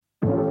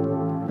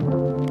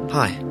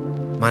Hi,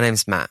 my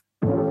name's Matt,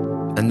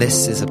 and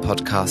this is a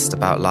podcast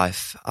about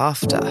life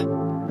after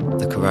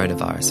the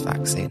coronavirus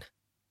vaccine.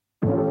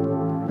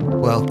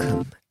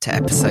 Welcome to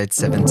episode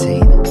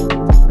 17.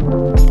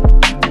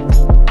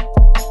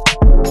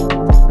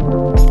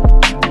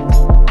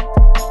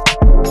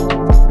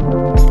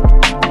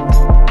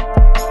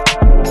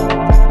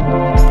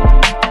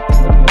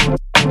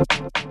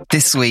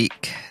 This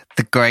week,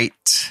 the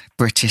great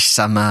British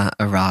summer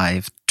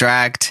arrived,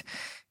 dragged,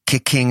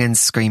 kicking and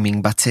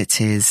screaming, but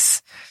it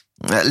is,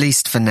 at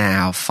least for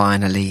now,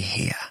 finally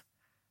here.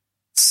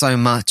 So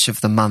much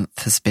of the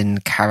month has been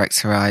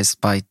characterised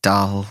by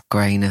dull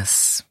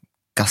greyness,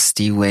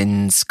 gusty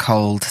winds,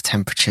 cold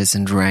temperatures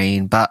and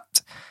rain,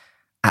 but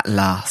at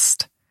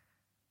last,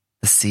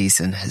 the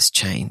season has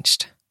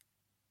changed.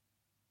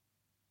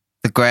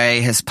 The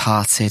grey has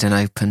parted and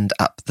opened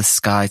up the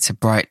sky to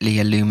brightly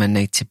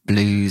illuminated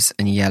blues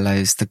and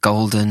yellows, the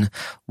golden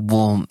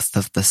warmth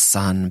of the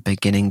sun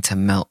beginning to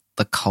melt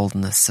the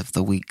coldness of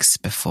the weeks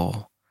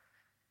before.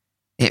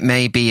 It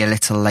may be a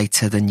little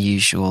later than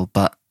usual,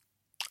 but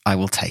I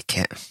will take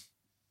it.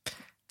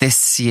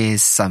 This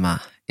year's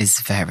summer is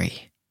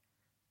very,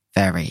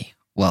 very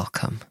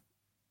welcome.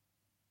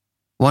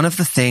 One of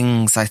the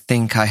things I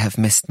think I have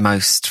missed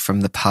most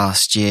from the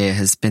past year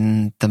has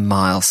been the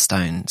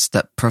milestones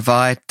that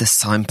provide the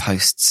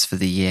signposts for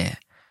the year.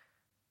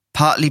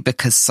 Partly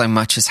because so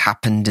much has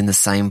happened in the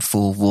same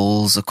four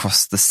walls,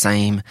 across the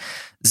same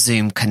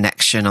Zoom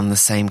connection on the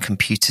same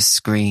computer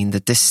screen, the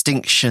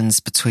distinctions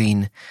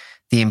between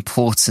the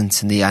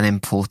important and the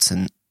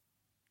unimportant,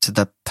 to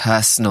the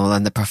personal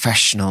and the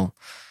professional,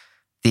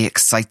 the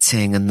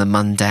exciting and the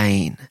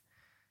mundane,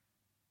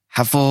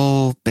 have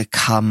all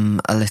become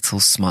a little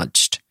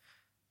smudged.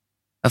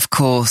 Of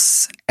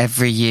course,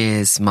 every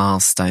year's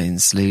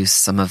milestones lose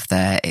some of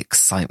their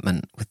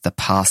excitement with the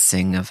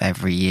passing of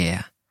every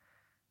year.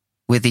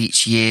 With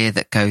each year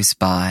that goes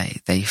by,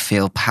 they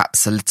feel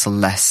perhaps a little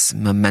less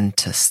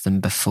momentous than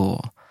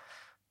before,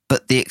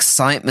 but the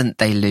excitement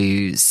they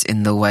lose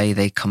in the way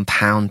they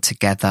compound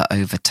together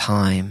over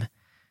time,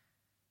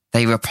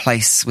 they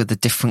replace with a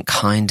different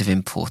kind of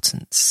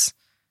importance.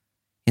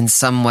 In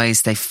some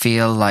ways, they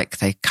feel like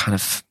they kind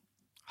of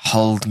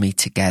hold me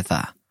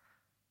together.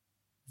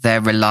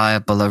 Their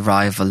reliable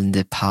arrival and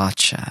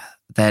departure,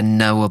 their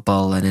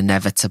knowable and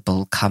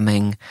inevitable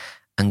coming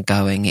and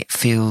going, it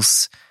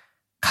feels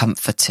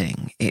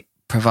comforting. It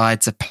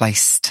provides a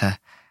place to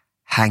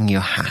hang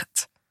your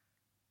hat.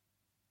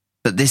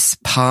 But this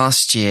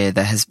past year,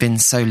 there has been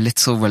so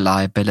little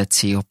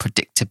reliability or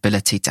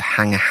predictability to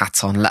hang a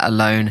hat on, let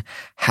alone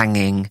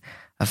hanging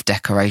of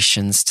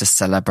decorations to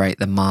celebrate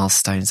the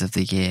milestones of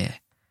the year.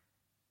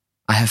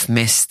 I have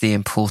missed the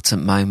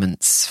important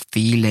moments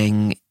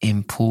feeling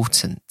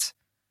important.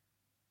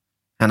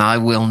 And I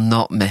will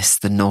not miss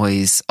the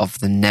noise of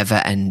the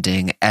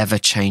never-ending,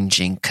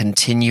 ever-changing,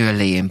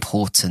 continually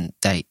important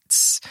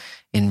dates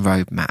in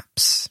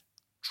roadmaps,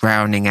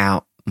 drowning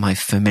out my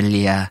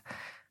familiar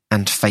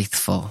and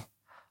faithful,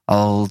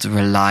 old,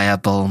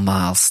 reliable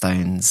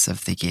milestones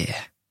of the year.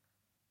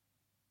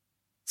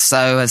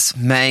 So as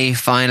May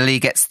finally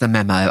gets the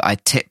memo, I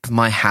tip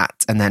my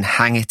hat and then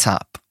hang it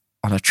up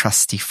on a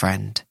trusty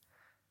friend.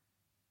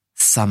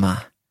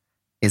 Summer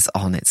is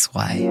on its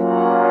way.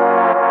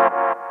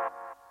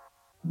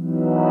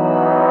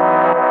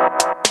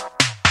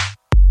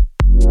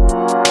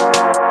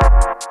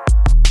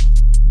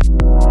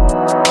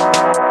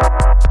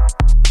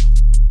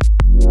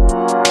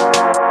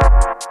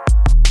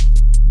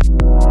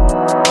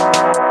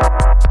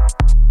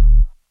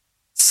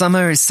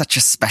 Summer is such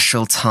a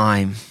special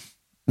time.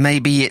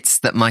 Maybe it's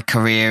that my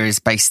career is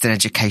based in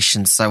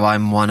education, so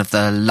I'm one of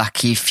the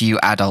lucky few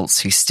adults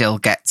who still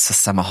gets a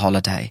summer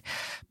holiday.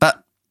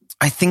 But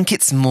I think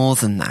it's more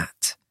than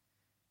that.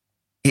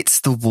 It's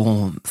the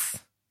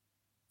warmth,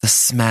 the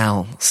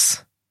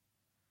smells,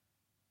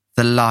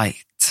 the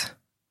light,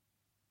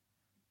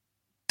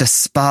 the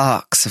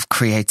sparks of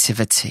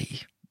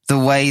creativity, the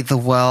way the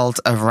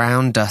world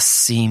around us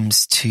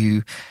seems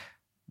to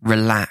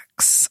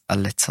relax a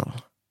little.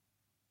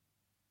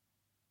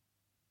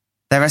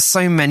 There are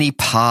so many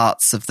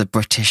parts of the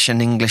British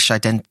and English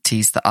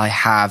identities that I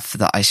have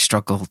that I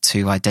struggle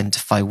to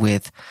identify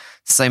with,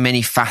 so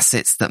many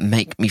facets that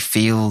make me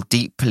feel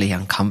deeply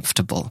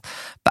uncomfortable.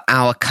 But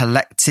our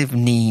collective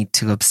need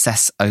to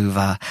obsess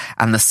over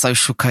and the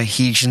social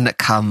cohesion that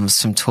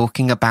comes from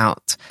talking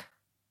about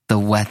the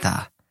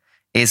weather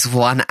is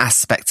one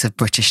aspect of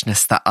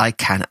Britishness that I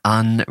can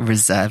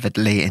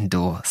unreservedly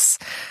endorse.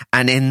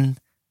 And in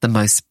the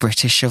most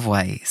British of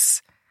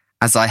ways,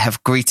 as I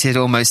have greeted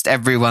almost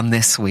everyone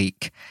this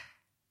week,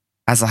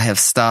 as I have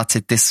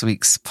started this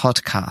week's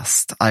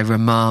podcast, I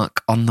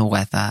remark on the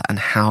weather and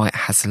how it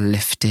has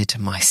lifted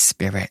my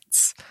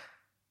spirits.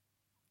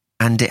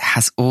 And it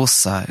has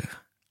also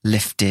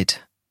lifted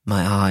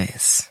my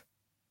eyes.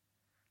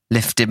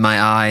 Lifted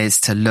my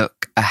eyes to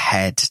look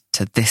ahead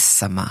to this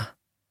summer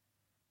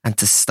and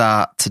to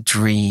start to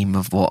dream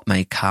of what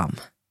may come.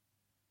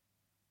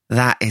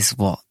 That is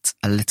what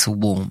a little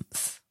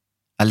warmth,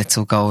 a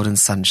little golden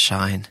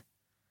sunshine,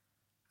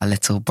 a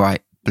little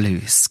bright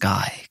blue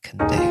sky can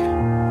do.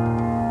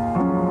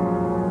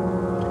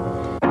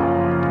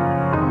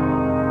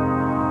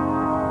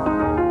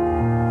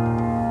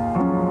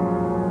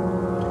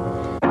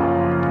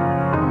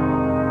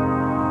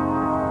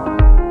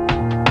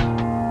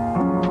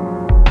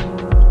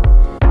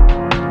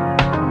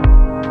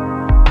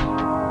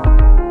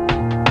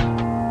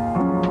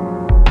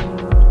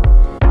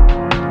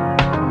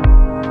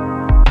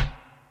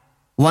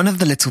 One of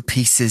the little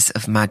pieces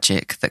of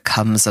magic that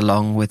comes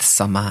along with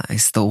summer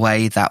is the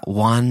way that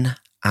one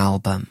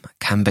album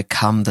can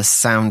become the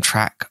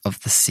soundtrack of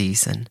the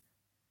season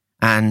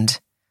and,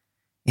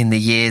 in the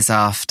years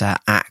after,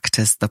 act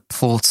as the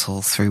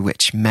portal through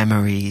which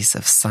memories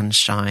of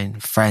sunshine,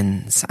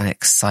 friends and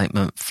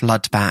excitement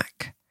flood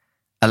back,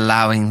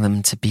 allowing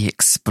them to be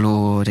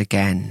explored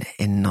again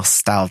in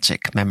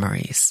nostalgic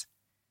memories.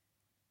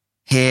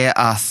 Here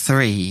are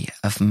 3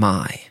 of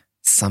my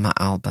summer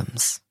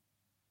albums.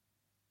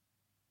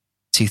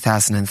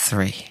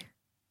 2003,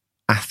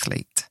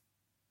 Athlete,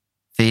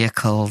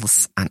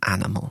 Vehicles and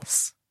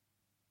Animals.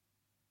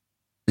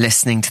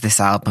 Listening to this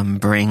album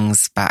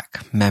brings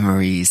back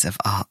memories of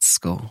art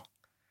school.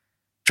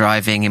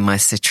 Driving in my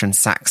Citroen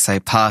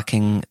Saxo,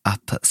 parking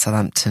up at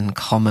Southampton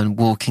Common,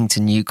 walking to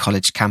New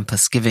College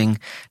campus, giving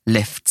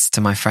lifts to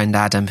my friend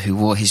Adam, who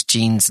wore his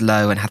jeans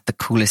low and had the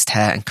coolest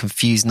hair, and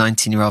confused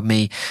 19-year-old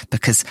me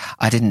because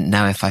I didn't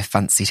know if I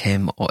fancied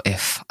him or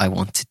if I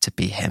wanted to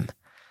be him.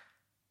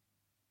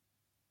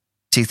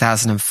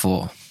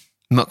 2004,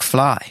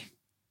 McFly,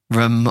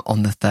 Room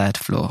on the 3rd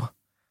floor.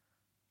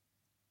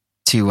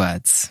 2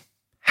 words,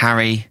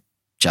 Harry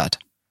Judd.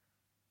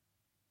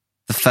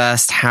 The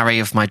first Harry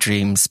of my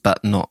dreams,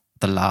 but not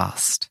the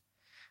last.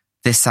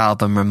 This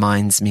album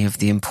reminds me of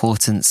the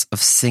importance of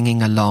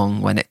singing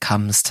along when it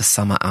comes to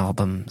summer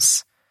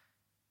albums.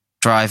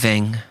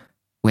 Driving,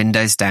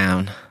 windows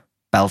down,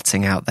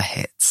 belting out the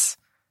hits.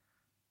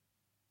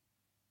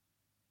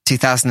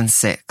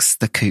 2006,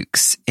 The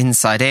Kooks,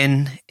 Inside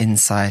In,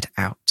 Inside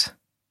Out.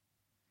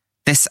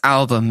 This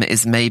album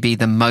is maybe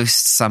the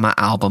most summer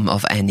album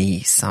of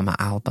any summer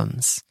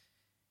albums.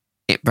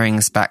 It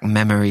brings back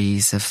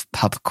memories of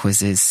pub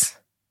quizzes,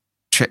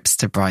 trips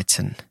to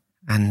Brighton,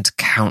 and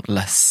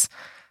countless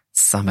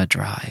summer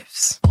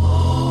drives.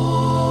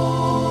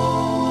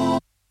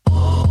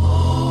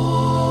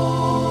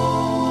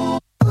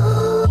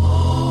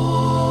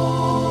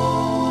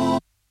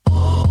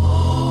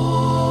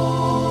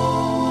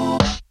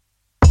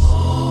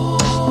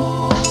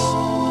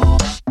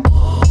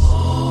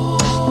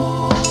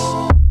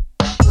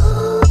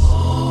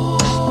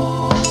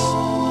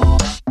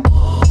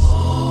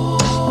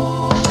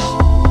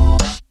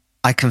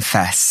 I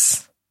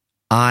confess,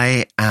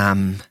 I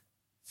am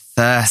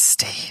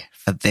thirsty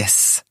for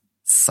this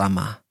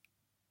summer.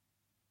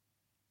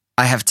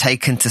 I have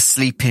taken to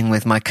sleeping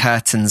with my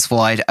curtains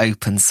wide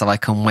open so I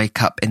can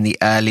wake up in the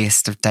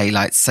earliest of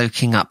daylight,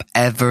 soaking up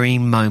every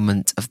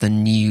moment of the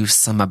new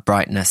summer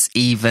brightness,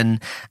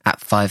 even at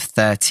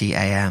 5:30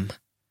 a.m.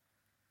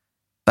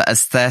 But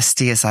as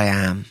thirsty as I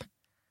am,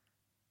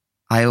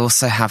 I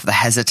also have the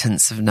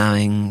hesitance of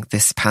knowing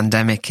this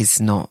pandemic is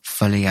not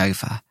fully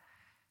over.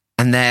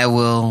 And there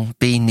will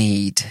be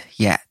need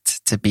yet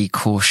to be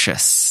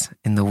cautious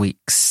in the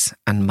weeks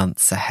and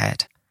months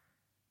ahead.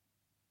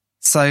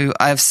 So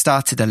I have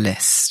started a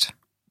list,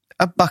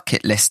 a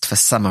bucket list for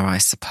summer, I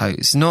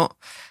suppose, not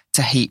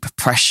to heap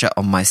pressure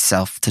on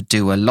myself to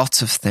do a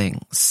lot of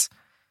things,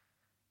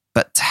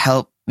 but to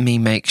help me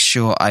make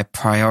sure I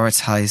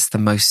prioritize the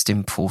most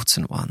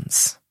important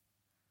ones.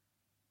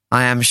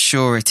 I am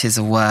sure it is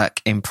a work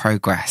in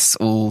progress,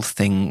 all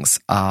things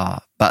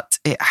are, but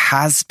it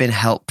has been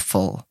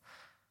helpful.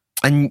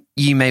 And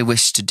you may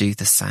wish to do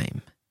the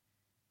same.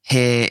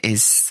 Here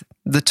is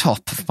the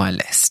top of my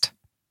list.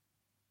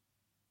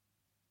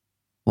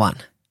 1.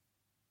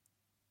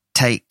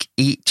 Take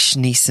each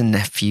niece and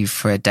nephew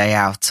for a day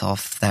out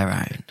of their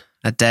own.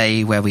 A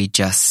day where we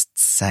just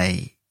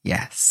say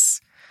yes.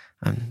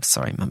 I'm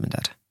sorry, Mum and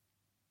Dad.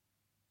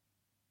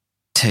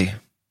 2.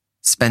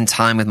 Spend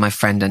time with my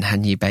friend and her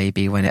new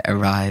baby when it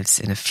arrives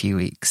in a few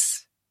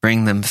weeks.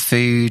 Bring them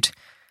food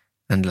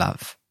and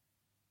love.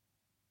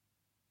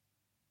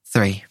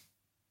 3.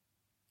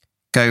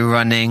 Go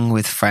running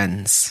with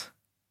friends.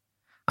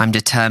 I'm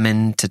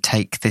determined to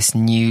take this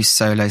new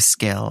solo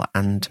skill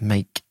and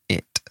make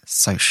it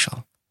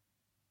social.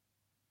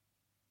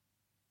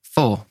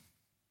 4.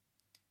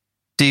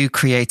 Do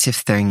creative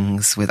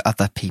things with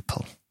other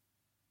people.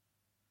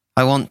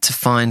 I want to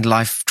find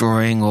life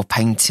drawing or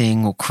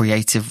painting or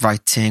creative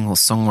writing or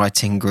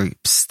songwriting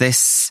groups.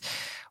 This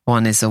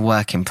one is a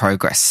work in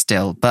progress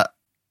still, but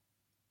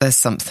there's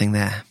something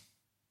there.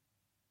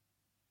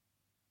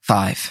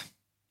 5.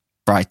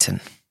 Brighton.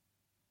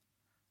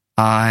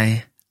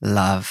 I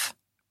love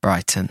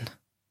Brighton.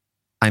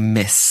 I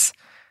miss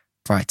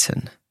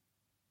Brighton.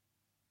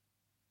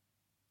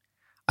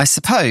 I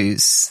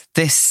suppose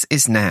this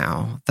is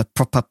now the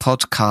proper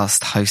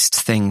podcast host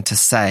thing to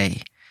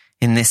say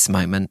in this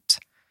moment,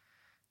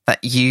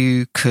 that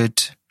you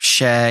could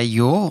share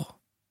your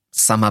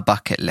summer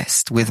bucket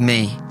list with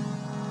me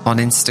on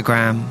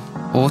Instagram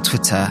or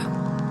Twitter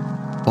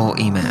or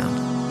email.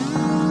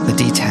 The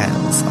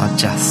details are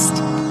just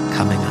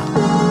coming up.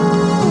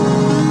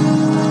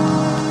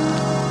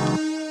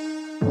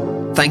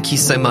 Thank you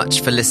so much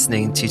for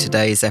listening to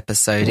today's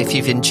episode. If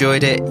you've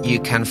enjoyed it, you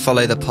can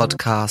follow the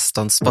podcast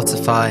on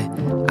Spotify,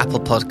 Apple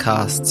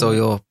Podcasts, or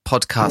your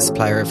podcast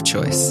player of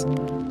choice.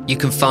 You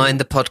can find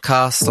the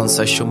podcast on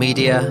social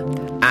media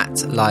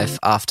at Life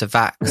After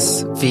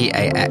Vax,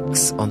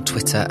 VAX, on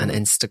Twitter and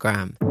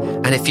Instagram.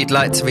 And if you'd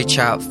like to reach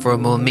out for a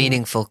more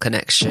meaningful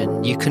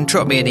connection, you can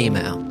drop me an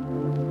email.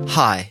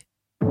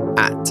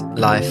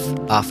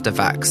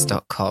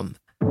 hi@lifeaftervax.com.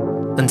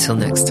 Until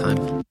next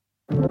time.